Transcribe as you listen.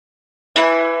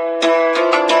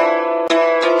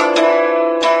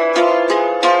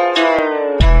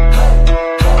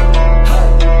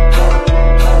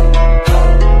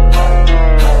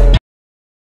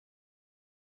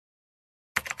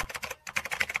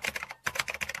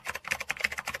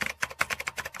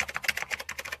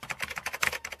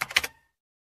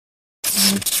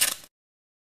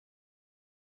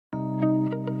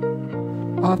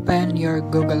Open your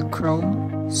Google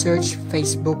Chrome, search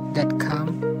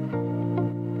facebook.com,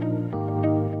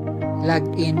 log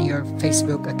in your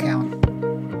Facebook account.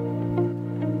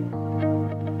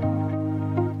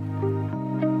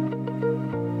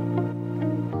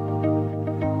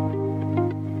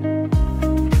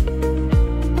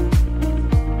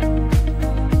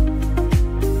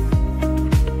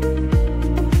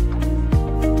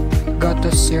 Go to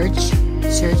search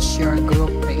your group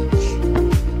page.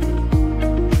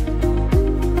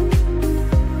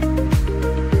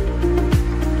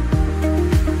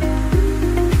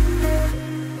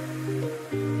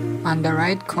 On the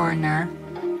right corner,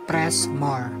 press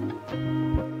More.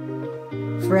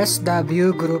 Press the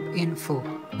View Group Info.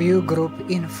 View Group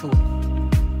Info.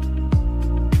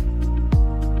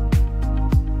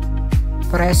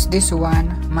 Press this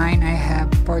one. Mine, I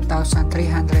have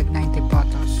 4,390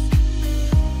 photos.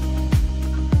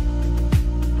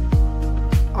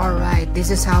 Alright,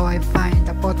 this is how I find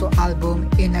the photo album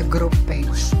in a group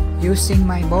page using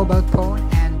my mobile phone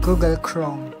and Google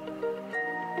Chrome.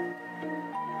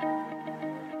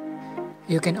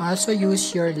 You can also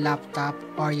use your laptop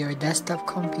or your desktop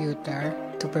computer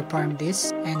to perform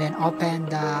this, and then open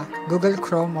the Google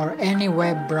Chrome or any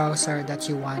web browser that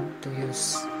you want to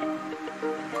use.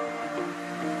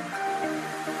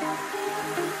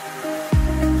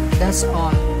 That's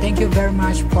all. Thank you very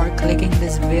much for clicking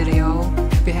this video.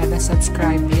 If you haven't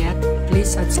subscribed yet, please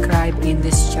subscribe in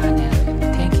this channel.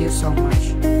 Thank you so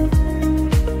much.